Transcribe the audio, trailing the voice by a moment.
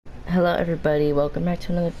Hello everybody, welcome back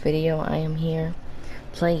to another video. I am here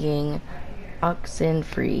playing Oxen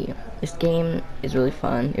free. This game is really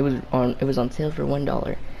fun. It was on sale for $1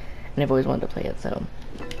 and I've always wanted to play it, so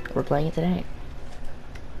we're playing it today.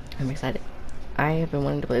 I'm excited. I have been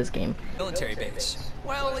wanting to play this game. Military base.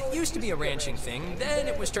 Well, it used to be a ranching thing, then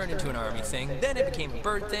it was turned into an army thing, then it became a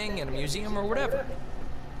bird thing and a museum or whatever.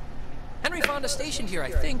 Henry Fonda stationed here,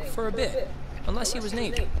 I think, for a bit. Unless he was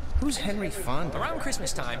Navy. Who's Henry Fonda? Around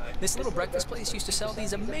Christmas time, this little breakfast place used to sell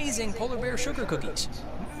these amazing polar bear sugar cookies.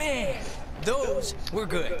 Man, those were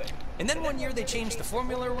good. And then one year they changed the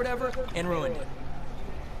formula or whatever and ruined it.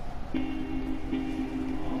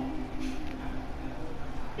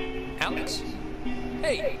 Alex?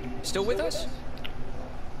 Hey, still with us?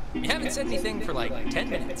 You haven't said anything for like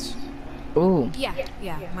 10 minutes. Ooh. Yeah,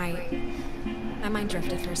 my mind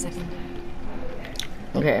drifted for a second.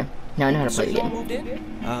 Okay, now I know how to play the So you all game.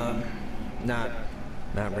 moved in?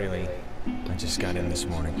 Not really. I just got in this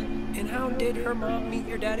morning. And how did her mom meet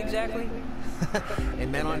your dad exactly?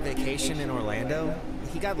 And met on vacation in Orlando.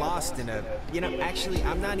 He got lost in a... actually,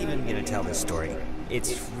 I'm not even gonna tell this story.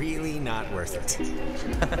 It's really not worth it.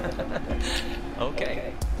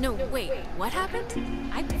 Okay. No, wait, what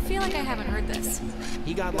happened? I feel like I haven't heard this.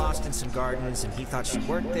 He got lost in some gardens and he thought she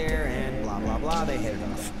worked there and blah blah blah, they hit it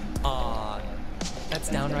off. Aw, that's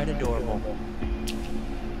downright adorable.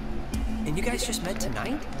 And you guys just met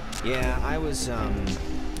tonight? Yeah,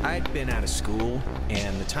 I'd been out of school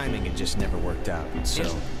and the timing had just never worked out, so...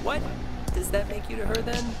 And what does that make you to her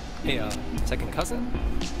then? A second cousin?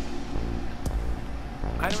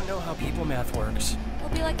 I don't know how people math works. We'll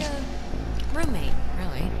be like a roommate,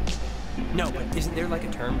 really. No, but isn't there like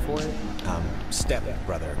a term for it? Step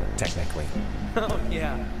brother, technically. Oh,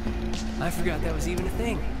 yeah. I forgot that was even a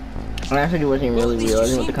thing. I actually wasn't Well, really at least you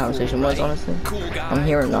realizing what the seem conversation cool, was, right? honestly. Cool guy, I'm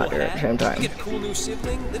here and cool not here at the same time. You get a cool new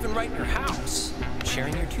sibling living right in your house,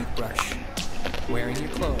 sharing your toothbrush, wearing your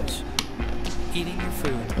clothes, eating your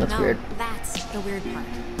food. That's no, weird. that's the weird part.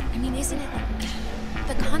 I mean, isn't it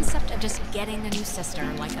the concept of just getting a new sister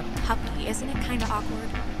like a puppy, isn't it kind of awkward?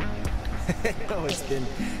 No, it's been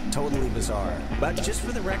totally bizarre. But just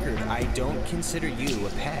for the record, I don't consider you a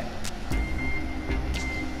pet.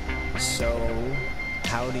 So,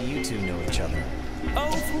 how do you two know each other?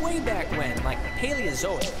 Oh, from way back when, like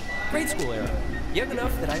Paleozoic, grade school era. Young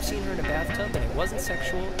enough that I've seen her in a bathtub and it wasn't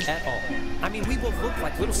sexual at all. I mean, we both looked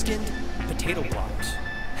like little skinned potato blobs.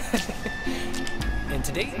 And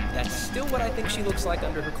to date, that's still what I think she looks like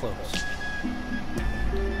under her clothes.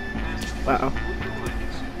 Wow.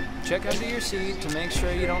 Check under your seat to make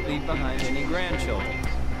sure you don't leave behind any grandchildren.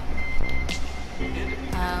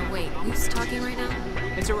 Wait, who's talking right now?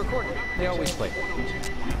 It's a recording. They always play.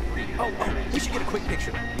 Oh, we should get a quick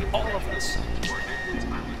picture. All of us.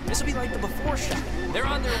 This will be like the before shot. They're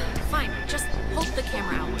on their... Fine, just hold the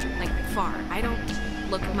camera out, like far. I don't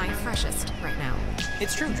look my freshest right now.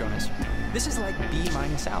 It's true, Jonas. This is like B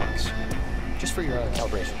minus Alex. Just for your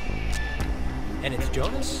calibration. And it's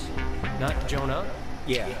Jonas, not Jonah.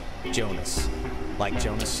 Yeah, Jonas. Like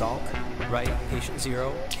Jonas Salk? Right, patient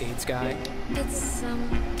zero, AIDS guy. It's,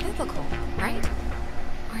 biblical, right?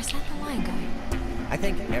 Or is that the lion guy? I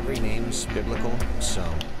think every name's biblical, so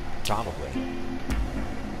probably.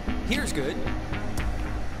 Here's good.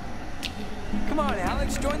 Come on,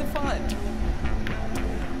 Alex, join the fun.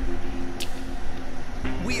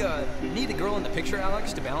 We, need a girl in the picture,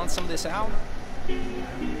 Alex, to balance some of this out.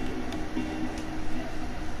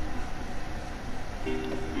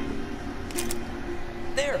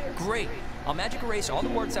 There, great. I'll magic erase all the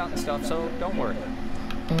words out and stuff, so don't worry.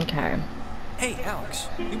 Okay. Hey, Alex,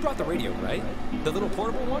 you brought the radio, right? The little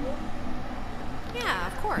portable one? Yeah,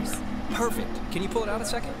 of course. Perfect. Can you pull it out a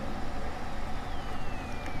second?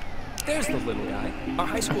 There's the little guy. Our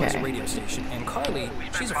high school has a radio station, and Carly,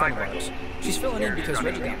 she's a friend of ours. She's filling in because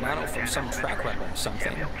Reggie got mono from some track record or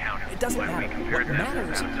something. It doesn't matter. What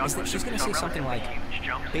matters is that she's going to say something like,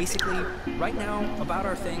 basically, right now, about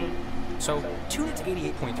our thing. So, tune it to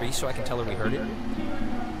 88.3 so I can tell her we heard it.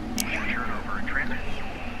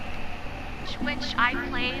 Which I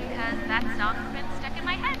played because that song's been stuck in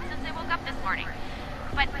my head since I woke up this morning.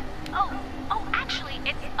 But, actually,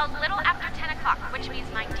 it's a little after 10 o'clock, which means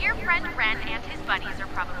my dear friend Ren and his buddies are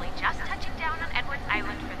probably just touching down on Edwards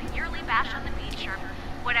Island for the yearly bash on the beach, or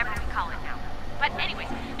whatever we call it now. But anyways,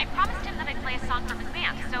 I promised him that I'd play a song from his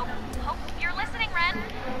band, so hope you're listening, Ren.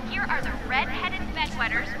 Here are the red-headed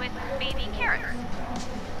bedwetters with baby carrots.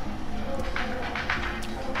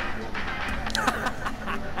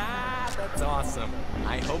 That's awesome.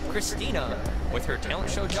 I hope Christina, with her talent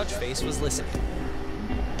show judge face, was listening.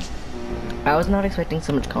 I was not expecting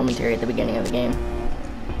so much commentary at the beginning of the game.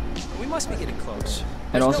 must be getting close.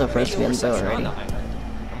 And There's also no for us to be radio on the boat reception already. the island.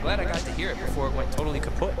 I'm glad I got to hear it before it went totally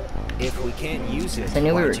kaput. If we can't use it, I knew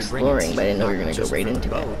we why were don't you bring it? exploring, but I didn't know we were gonna go Just right for the into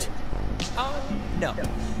it. boat. No.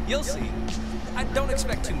 You'll see. I don't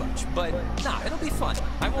expect too much, but nah, it'll be fun.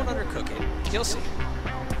 I won't undercook it. You'll see.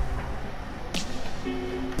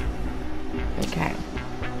 Okay.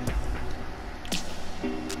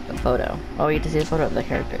 A photo. Oh, we get to see a photo of the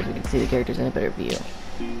characters. We get to see the characters in a better view.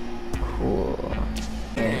 Cool.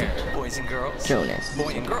 There, boys and girls. Jonas.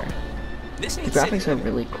 Boy and girl. This The ain't graphics city are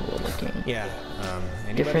really cool looking. Yeah.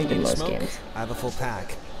 Anybody Different than need a most smoke? games. I have a full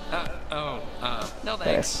pack. No I've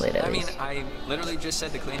thanks. played at I mean, least. I literally just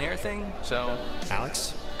said the clean air thing, so...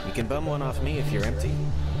 Alex, you can bum one off me if you're empty.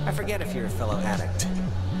 I forget if you're a fellow addict.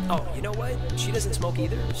 Oh, you know what? She doesn't smoke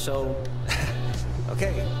either, so...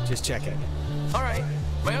 Okay, just checking. Alright,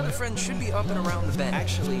 my other friend should be up and around the bend.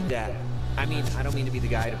 Actually, Dad, I mean, I don't mean to be the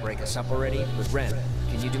guy to break us up already, but Ren,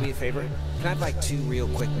 can you do me a favor? Can I have like 2 real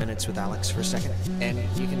quick minutes with Alex for a second? And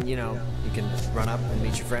you can, you can run up and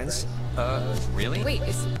meet your friends? Really? Wait,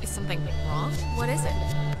 is something wrong? What is it?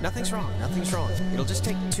 Nothing's wrong, nothing's wrong. It'll just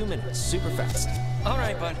take 2 minutes, super fast.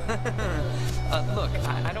 Alright, bud. Look,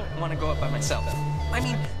 I don't want to go up by myself. I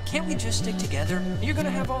mean, can't we just stick together? You're gonna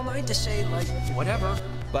have all night to say, like, whatever.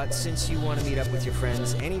 But since you want to meet up with your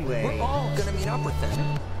friends anyway... We're all gonna meet up with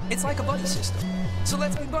them. It's like a buddy system. So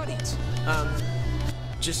let's be buddies.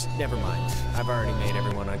 Just never mind. I've already made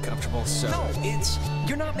everyone uncomfortable, so... No,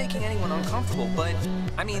 you're not making anyone uncomfortable, but,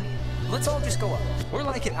 I mean, let's all just go up. We're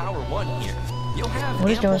like at hour 1 here. You'll have What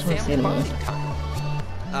does ample Jonas want to say family to me? bonding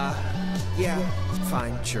time. Yeah,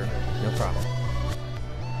 fine, sure, no problem.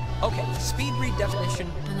 Okay, speed read definition.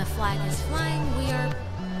 When the flag is flying, we are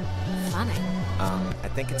funning. I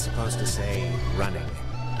think it's supposed to say running.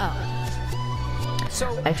 Oh. So,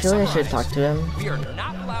 I feel like I should summarize. talk to him We are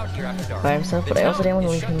not allowed here after dark. by himself, but I also didn't want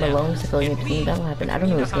to leave him alone because I feel like anything that'll happen. I don't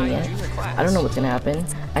know what's gonna yet. I don't know what's gonna happen.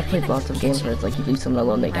 I've played lots of games where it's like you leave someone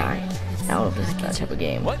alone, they die. I don't know if this is that type of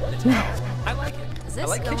game. What? The town? I like it. Does I this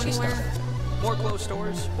like go kitchen anywhere? stuff. More clothes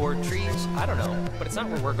stores or trees, I don't know, but it's not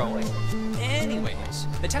where we're going. Anyways,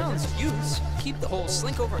 the town's youths keep the whole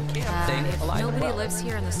slink over and camp thing If alive and nobody well. lives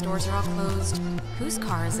here and the stores are all closed, whose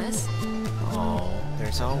car is this? Oh,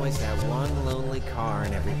 there's always that one lonely car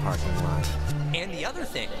in every parking lot. And the other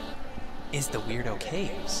thing is the weirdo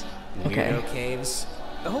caves. Okay. Weirdo caves.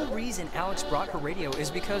 The whole reason Alex brought her radio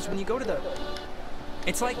is because when you go to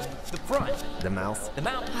it's like the front, The mouth. the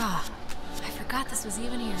mountain. Ah, I forgot this was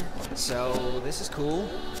even here. So, this is cool.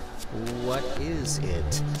 What is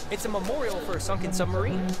it? It's a memorial for a sunken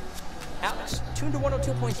submarine. Alex, tune to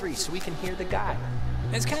 102.3 so we can hear the guy.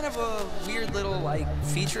 It's kind of a weird little, like,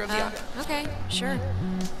 feature of the island. Okay, sure.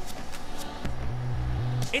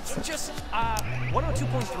 It's just,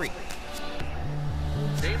 102.3.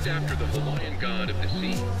 Named after the Hawaiian god of the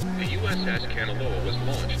sea, the USS Kanaloa was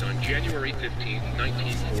launched on January 15,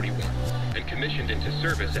 1941, and commissioned into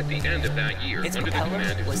service at the end of that year Its under the propeller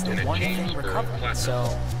command of was the Lieutenant one James thing Earl recovered, Platt.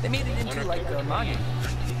 so they made it into, like, a monument.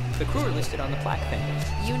 The crew are listed on the plaque thing.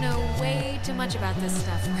 You know way too much about this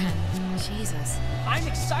stuff, Ren. Jesus. I'm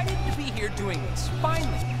excited to be here doing this,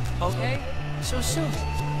 finally, okay? So soon.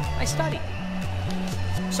 I study.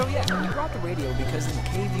 So yeah, we brought the radio because in the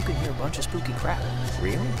cave you can hear a bunch of spooky crap.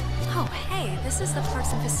 Really? Oh, hey, this is the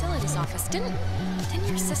Parks and Facilities office. Didn't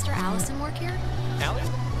your sister Allison work here? Allie?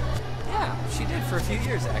 Yeah, she did for a few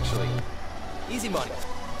years, actually. Easy money,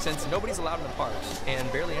 since nobody's allowed in the parks, and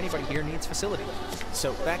barely anybody here needs facilities.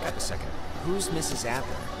 So, back up a second. Who's Mrs.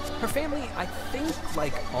 Adler? Her family, I think,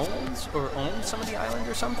 like, owns some of the island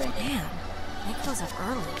or something. Man, they close up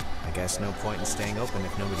early. I guess no point in staying open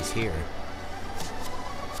if nobody's here.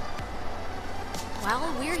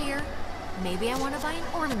 Well, we're here. Maybe I want to buy an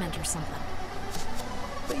ornament or something.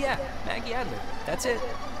 But yeah, Maggie Adler, that's it.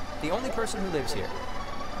 The only person who lives here.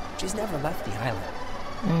 She's never left the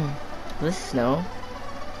island. This snow?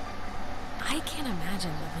 I can't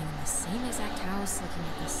imagine living in the same exact house, looking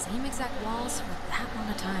at the same exact walls for that long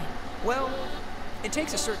a time. Well, it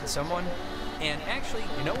takes a certain someone, and actually,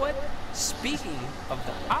 you know what? Speaking of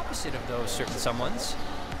the opposite of those certain someones,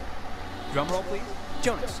 drum roll please.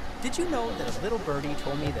 Jonas, did you know that a little birdie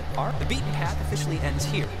told me that the beaten path officially ends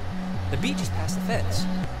here? The beach is past the fence.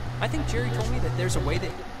 I think Jerry told me that there's a way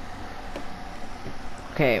that...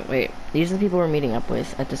 Okay, wait. These are the people we're meeting up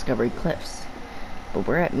with at Discovery Cliffs. But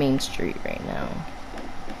we're at Main Street right now.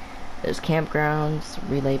 There's campgrounds,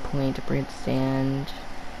 relay point, bridge stand.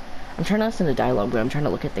 I'm trying to listen to dialogue, but I'm trying to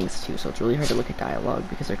look at things too, so it's really hard to look at dialogue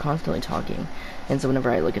because they're constantly talking. And so whenever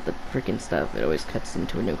I look at the freaking stuff, it always cuts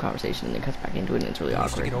into a new conversation and then cuts back into it, and it's really I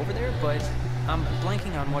used to awkward. get over there, but I'm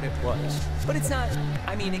blanking on what it was. But it's not,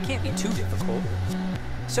 I mean, it can't be too difficult.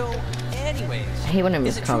 So, anyways, I hate when I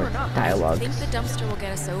is it true or miscount not? I dialogue. think the dumpster will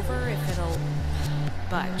get us over if it'll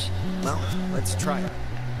budge. Well, let's try it.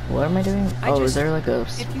 What am I doing? Oh, is there like a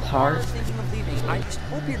If you are heart? thinking of leaving, I just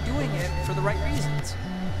hope you're doing it for the right reasons.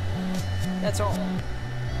 That's all.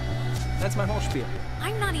 That's my whole spiel.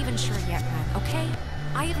 I'm not even sure yet, Ren, okay?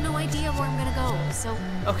 I have no idea where I'm gonna go, so...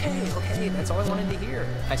 Okay, that's all I wanted to hear.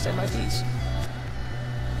 I said my piece.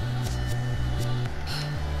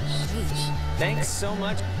 Sheesh. Thanks so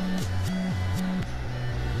much.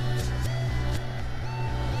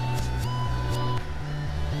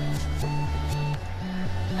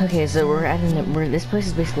 Okay, so we're at this place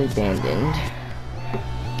is basically abandoned.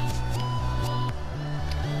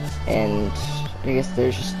 And I guess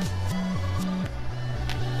there's just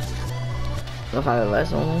the 5 of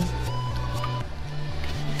us only.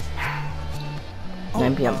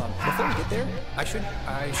 9 p.m. Before we get there, I should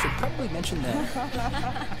probably mention that.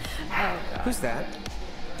 Who's that?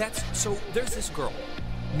 So there's this girl,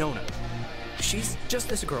 Nona. She's just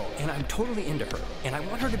this girl, and I'm totally into her, and I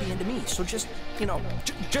want her to be into me. So just, you know,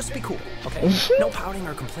 just be cool, okay? No pouting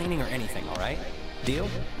or complaining or anything, all right? Deal?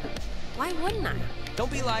 Why wouldn't I?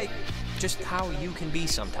 Don't be like just how you can be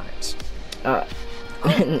sometimes.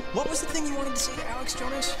 What was the thing you wanted to say to Alex,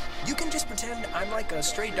 Jonas? You can just pretend I'm like a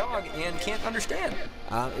stray dog and can't understand.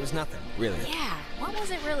 It was nothing, really. Yeah, what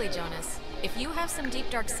was it really, Jonas? If you have some deep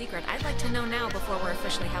dark secret, I'd like to know now before we're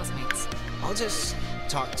officially housemates. I'll just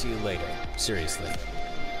talk to you later, seriously.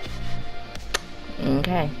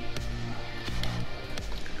 Okay.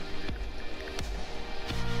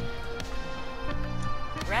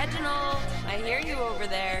 Reginald, I hear you over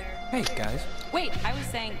there. Hey, guys. Wait, I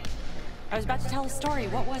was about to tell a story.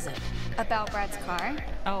 What was it? About Brad's car?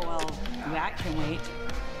 Oh, well, that can wait.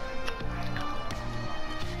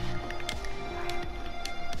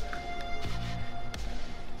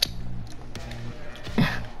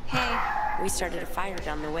 Hey, we started a fire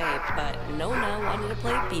down the way, but Nona wanted to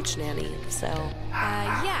play beach nanny, so...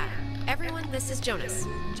 Yeah. Everyone, this is Jonas.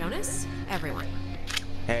 Jonas? Everyone.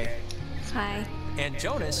 Hey. Hi. And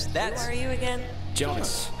Jonas, that's... Who are you again?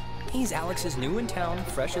 Jonas. He's Alex's new in town,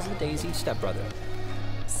 fresh as a daisy stepbrother.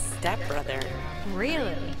 Stepbrother.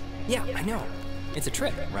 Really? Yeah, I know. It's a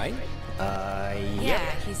trip, right?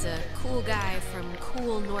 Yeah, he's a cool guy from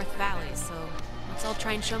cool North Valley, so let's all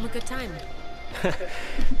try and show him a good time.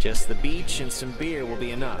 Just the beach and some beer will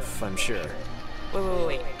be enough, I'm sure.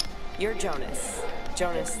 Wait. You're Jonas.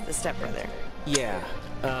 Jonas, the stepbrother. Yeah.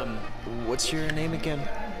 What's your name again?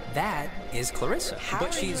 That is Clarissa, How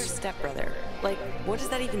but are you her she's... stepbrother? Like, what does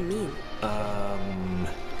that even mean?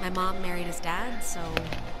 My mom married his dad, so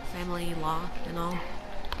family law and all.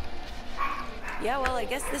 Yeah, well, I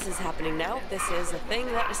guess this is happening now. This is a thing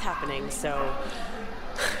that is happening, so...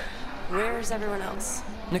 Where's everyone else?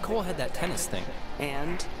 Nicole had that tennis thing.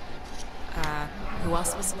 And? Who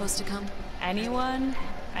else was supposed to come? Anyone?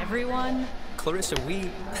 Everyone? Clarissa,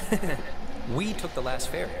 we took the last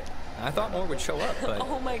ferry. I thought more would show up, but...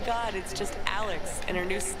 Oh my god, it's just Alex and her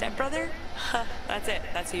new stepbrother? Huh, that's it.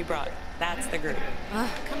 That's who you brought. That's the group.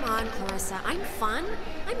 Come on, Clarissa. I'm fun.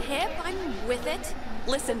 I'm hip. I'm with it.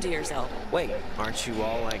 Listen to yourself. Wait, aren't you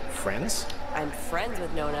all, like, friends? I'm friends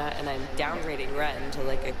with Nona, and I'm downgrading Ren to,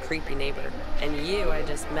 like, a creepy neighbor. And you I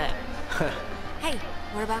just met. Hey,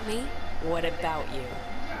 what about me? What about you?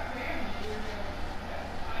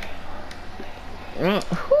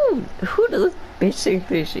 Who does this bitch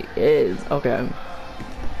think she is? Okay.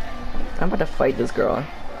 I'm about to fight this girl.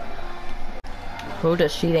 Who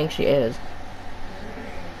does she think she is?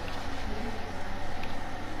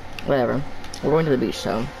 Whatever. We're going to the beach,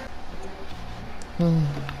 so.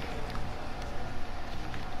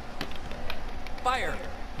 Fire!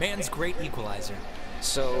 Man's great equalizer.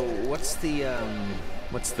 So, what's the,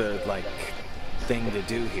 like, thing to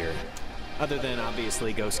do here? Other than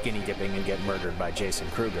obviously go skinny dipping and get murdered by Jason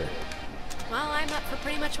Kruger. Well, I'm up for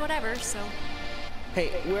pretty much whatever, so... Hey,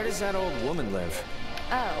 where does that old woman live?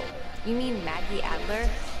 Oh, you mean Maggie Adler?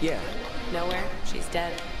 Yeah. Nowhere. She's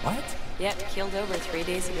dead. What? Yep, keeled over 3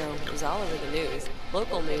 days ago. It was all over the news.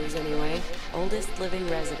 Local news, anyway. Oldest living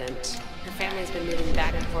resident. Her family's been moving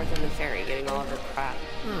back and forth on the ferry, getting all of her crap.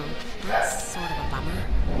 That's sort of a bummer.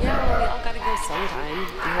 Yeah, well, we all gotta go sometime. In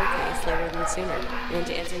her case, later than sooner. And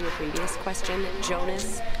to answer your previous question,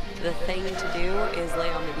 Jonas, the thing to do is lay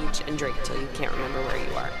on the beach and drink till you can't remember where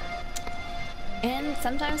you are. And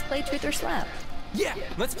sometimes play truth or slap. Yeah,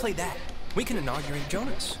 let's play that. We can inaugurate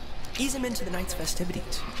Jonas. Ease him into the night's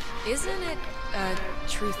festivities. Isn't it,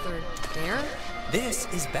 truth or dare? This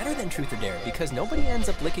is better than truth or dare because nobody ends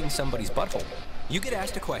up licking somebody's butthole. You get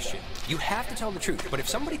asked a question. You have to tell the truth, but if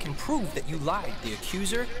somebody can prove that you lied, the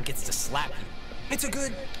accuser gets to slap you. It's a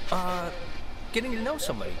good, getting to know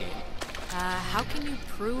somebody game. How can you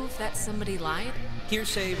prove that somebody lied?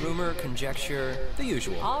 Hearsay, rumor, conjecture, the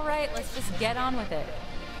usual. All right, let's just get on with it.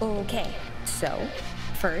 Okay, so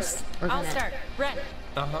first we're I'll gonna start. Ren,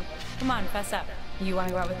 Uh-huh. come on, fess up. You want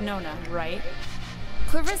to go out with Nona, right?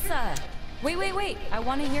 Clarissa. Wait. I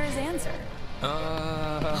want to hear his answer.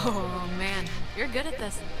 Oh, man. You're good at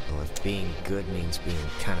this. Well, if being good means being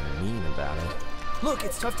kind of mean about it. Look,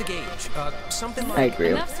 it's tough to gauge. Something like... I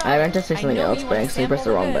agree. I meant to say something else, but I accidentally pressed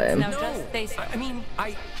the wrong button. I mean,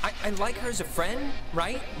 I like her as a friend,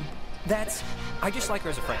 right? I just like her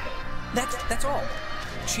as a friend. That's all.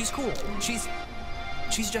 She's cool.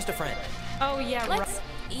 She's just a friend. Oh, yeah, Let's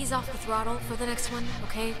ease off the throttle for the next one,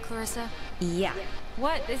 okay, Clarissa? Yeah.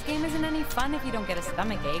 What? This game isn't any fun if you don't get a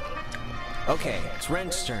stomachache. Okay, it's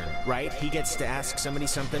Ren's turn, right? He gets to ask somebody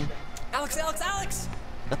something. Alex!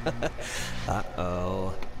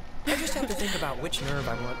 Uh-oh. I just have to think about which nerve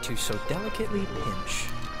I want to so delicately pinch.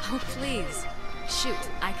 Oh, please. Shoot,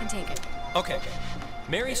 I can take it. Okay.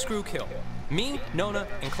 Marry, screw, kill. Me, Nona,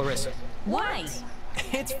 and Clarissa. Why?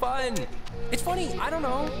 It's fun. It's funny, I don't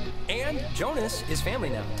know. And Jonas is family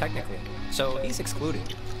now, technically. So he's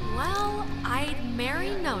excluded. Well, I'd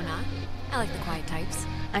marry Nona. I like the quiet types.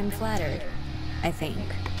 I'm flattered, I think.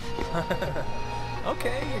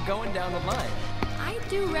 Okay, you're going down the line. I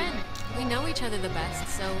do Ren. We know each other the best,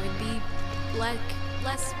 so it'd be, like,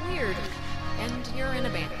 less weird. And you're in a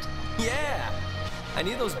band. Yeah! I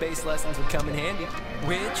knew those bass lessons would come in handy.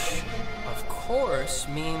 Which, of course,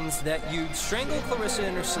 means that you'd strangle Clarissa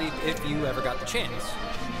in her sleep if you ever got the chance.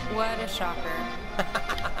 What a shocker.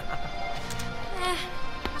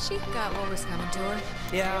 She got what was coming to her.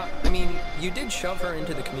 Yeah, I mean, you did shove her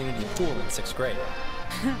into the community pool in 6th grade.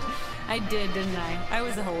 I did, didn't I? I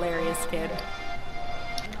was a hilarious kid.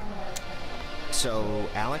 So,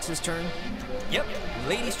 Alex's turn? Yep,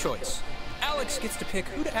 lady's choice. Alex gets to pick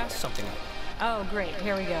who to ask something of. Oh, great.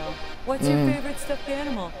 Here we go. What's your favorite stuffed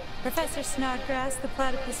animal? Professor Snodgrass, the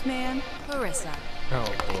platypus man? Clarissa.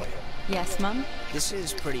 Oh, boy. Yes, Mum? This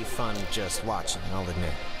is pretty fun just watching, I'll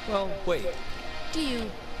admit. Well, wait. Do you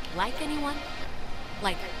like anyone?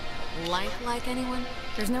 Like anyone?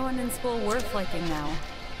 There's no one in school worth liking now.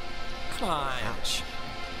 Come on. Ouch.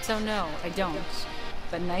 So no, I don't.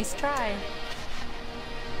 But nice try.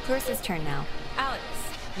 Clarissa's turn now. Alex,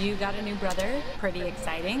 you got a new brother. Pretty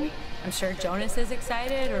exciting. I'm sure Jonas is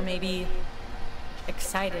excited, or maybe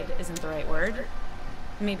excited isn't the right word.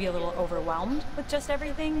 Maybe a little overwhelmed with just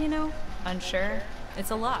everything, you know? Unsure.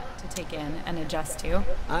 It's a lot to take in and adjust to.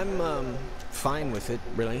 I'm, fine with it,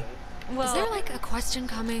 really. Well, Is there like a question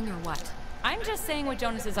coming or what? I'm just saying what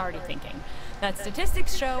Jonas is already thinking. That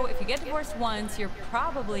statistics show if you get divorced once, you're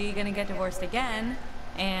probably gonna get divorced again.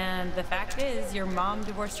 And the fact is, your mom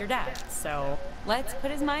divorced your dad. So let's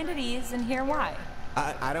put his mind at ease and hear why.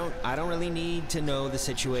 I don't really need to know the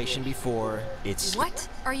situation before it's... What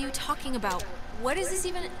are you talking about? What does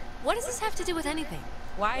this have to do with anything?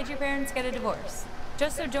 Why'd your parents get a divorce?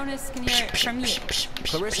 Just so Jonas can hear it from you.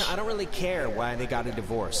 Clarissa, I don't really care why they got a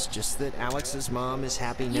divorce. Just that Alex's mom is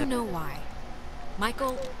happy now. You know why.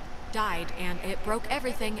 Michael died, and it broke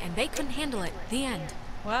everything, and they couldn't handle it. The end.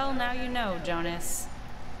 Well, now you know, Jonas.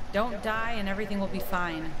 Don't die and everything will be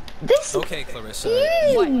fine. This Okay, Clarissa.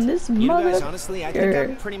 What? This You know, mother. guys, honestly, I think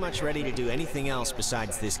I'm pretty much ready to do anything else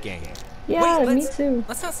besides this game. Yeah, Wait, me too.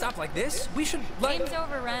 Let's not stop like this. We should, Game's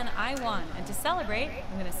over, Ren. I won. And to celebrate,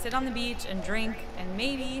 I'm gonna sit on the beach and drink, and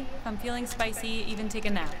maybe, if I'm feeling spicy, even take a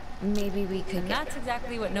nap. Maybe we could And get... that's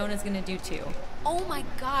exactly what Nona's gonna do too. Oh my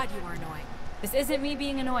god, you are annoying. This isn't me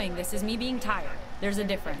being annoying, this is me being tired. There's a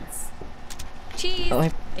difference. Cheese! Oh,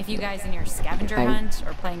 If you guys in your scavenger I'm- hunt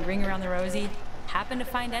or playing Ring Around the Rosie happen to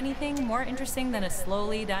find anything more interesting than a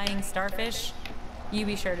slowly dying starfish, you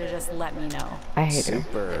be sure to just let me know. I hate her.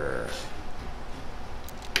 Super.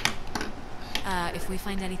 If we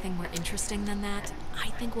find anything more interesting than that, I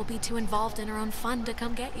think we'll be too involved in our own fun to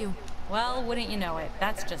come get you. Well, wouldn't you know it,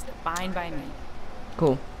 that's just fine by me.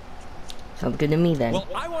 Cool. Sounds good to me then. Well,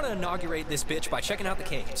 I want to inaugurate this bitch by checking out the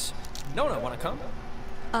caves. Nona, want to come?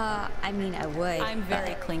 I mean, I would. I'm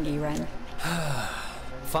very clingy, Ren.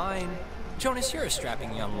 Fine. Jonas, you're a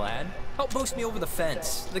strapping young lad. Help boost me over the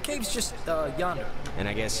fence. The cave's just, yonder. And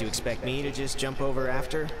I guess you expect me to just jump over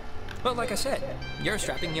after? Well, like I said, you're a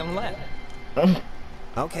strapping young lad.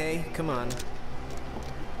 Okay, come on.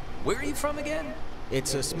 Where are you from again?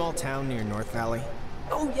 It's a small town near North Valley.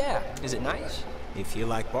 Oh yeah, is it nice? If you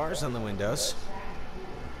like bars on the windows.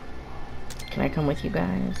 Can I come with you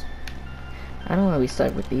guys? I don't want to be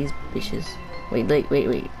stuck with these bitches.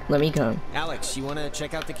 Wait. Let me come. Alex, you want to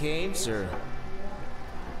check out the caves, or?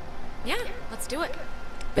 Yeah, let's do it.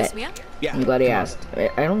 Bet. Boost me up? Yeah. I'm glad he asked. I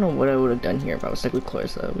don't know what I would have done here if I was stuck with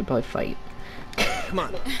Clarissa. We'd probably fight. Come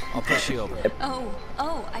on, I'll push you over.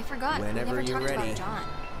 Oh, I forgot. Whenever we never you're talked ready. about John.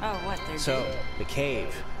 Oh, what? They're So, the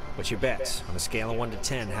cave. What's your bet? On a scale of 1 to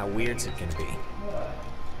 10, how weird's it gonna be?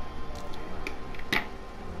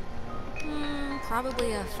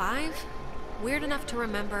 Probably a 5. Weird enough to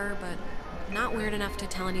remember, but not weird enough to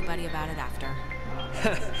tell anybody about it after.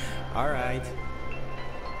 All right.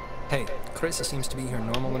 Hey, Clarissa seems to be her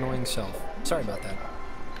normal annoying self. Sorry about that.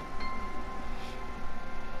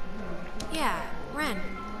 Yeah, Ren.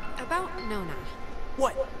 About Nona.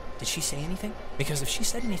 What? Did she say anything? Because if she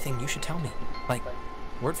said anything, you should tell me. Like,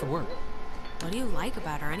 word for word. What do you like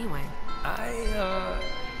about her anyway?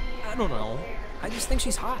 I don't know. I just think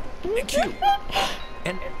she's hot and cute.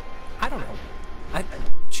 And I don't know.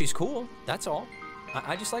 She's cool, that's all.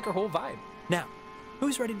 I just like her whole vibe. Now,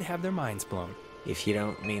 who's ready to have their minds blown? If you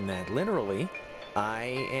don't mean that literally,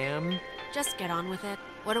 I am. Just get on with it.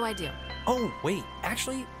 What do I do? Oh, wait,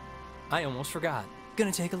 actually, I almost forgot.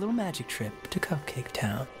 Gonna take a little magic trip to Cupcake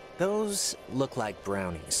Town. Those look like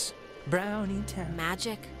brownies. Brownie Town.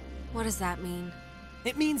 Magic? What does that mean?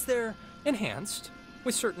 It means they're enhanced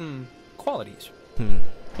with certain qualities.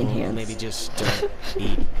 Enhanced. Maybe just don't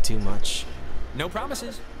eat too much. No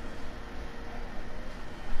promises.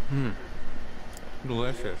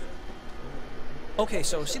 Delicious. Okay,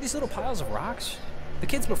 so see these little piles of rocks? The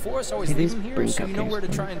kids before us always Hey, leave these them here bring so you know cupcakes where to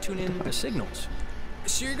from. try and tune in the signals.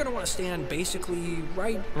 So you're gonna want to stand basically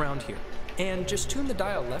right around here. And just tune the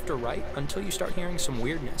dial left or right until you start hearing some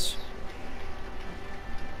weirdness.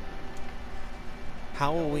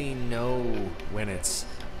 How will we know when it's...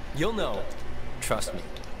 You'll know. Trust me.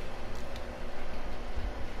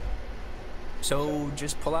 So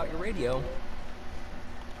just pull out your radio.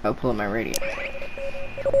 I'll pull up my radio.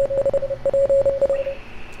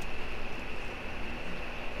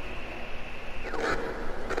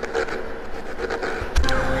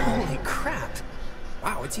 Holy crap!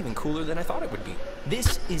 Wow, it's even cooler than I thought it would be.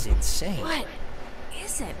 This is insane. What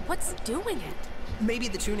is it? What's doing it? Maybe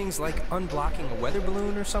the tuning's like unblocking a weather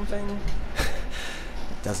balloon or something?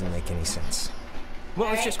 Doesn't make any sense.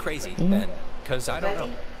 Well, it's just crazy, then. Because I don't know.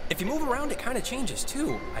 If you move around, it kind of changes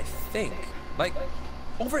too, I think. Like,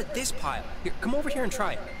 over at this pile. Here, come over here and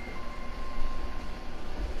try it.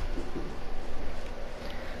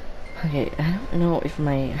 Okay, I don't know if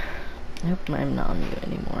I hope I'm not on mute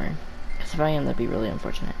anymore. Because if I am, that'd be really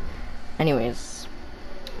unfortunate. Anyways,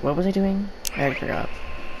 what was I doing? I already forgot.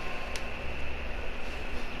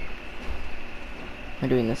 Am I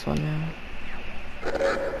doing this one now?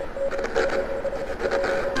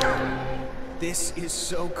 This is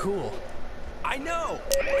so cool. I know!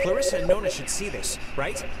 Clarissa and Nona should see this,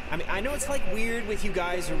 right? I mean, I know it's like weird with you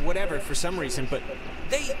guys or whatever for some reason, but...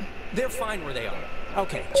 They're fine where they are.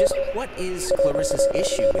 Okay, just what is Clarissa's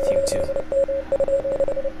issue with you two?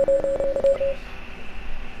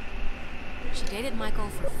 She dated Michael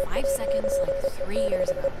for 5 seconds like 3 years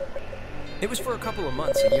ago. It was for a couple of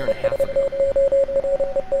months, a year and a half ago.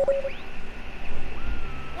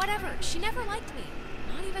 Whatever, she never liked me.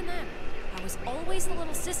 Not even then. I was always the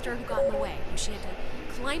little sister who got in the way, who she had to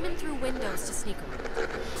climb in through windows to sneak around.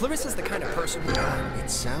 Clarissa's the kind of person who... It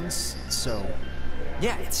sounds so...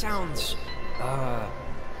 Yeah, it sounds...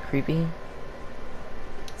 Creepy?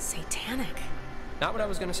 Satanic. Not what I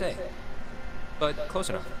was gonna say. But close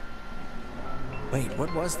enough. Wait,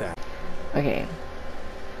 what was that? Okay.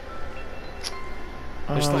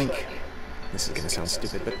 There's like... This is gonna sound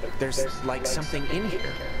stupid, but there's like something in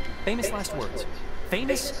here. Famous last words.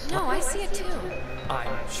 Famous? No, I see it too.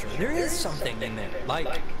 I'm sure there is something in there.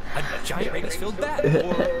 Like a giant rabies-filled bat,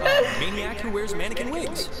 or a maniac who wears mannequin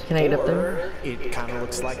wigs. Can I get up there? Or it kind of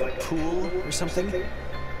looks like a pool or something.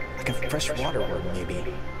 Like a freshwater worm,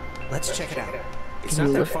 maybe. Let's check it out. It's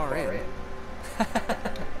not that far in.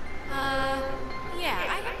 Yeah,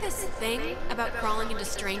 I have this thing about crawling into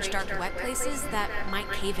strange, dark, wet places that might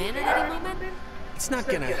cave in at any moment. It's not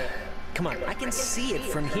gonna... Come on, I can see it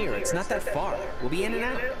from here. It's not that far. We'll be in and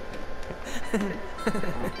out.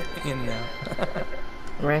 In and out.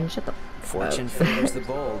 Ren, shut the Fortune favors the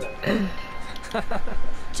bold.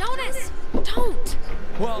 Jonas, don't!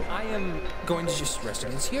 Well, I am going to just rest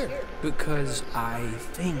it here, because I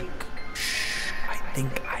think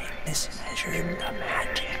I mismeasured the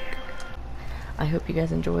magic. I hope you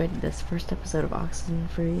guys enjoyed this first episode of Oxen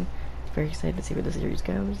Free. Very excited to see where the series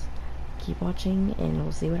goes. keep watching, and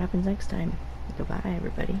we'll see what happens next time. Goodbye,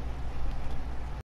 everybody.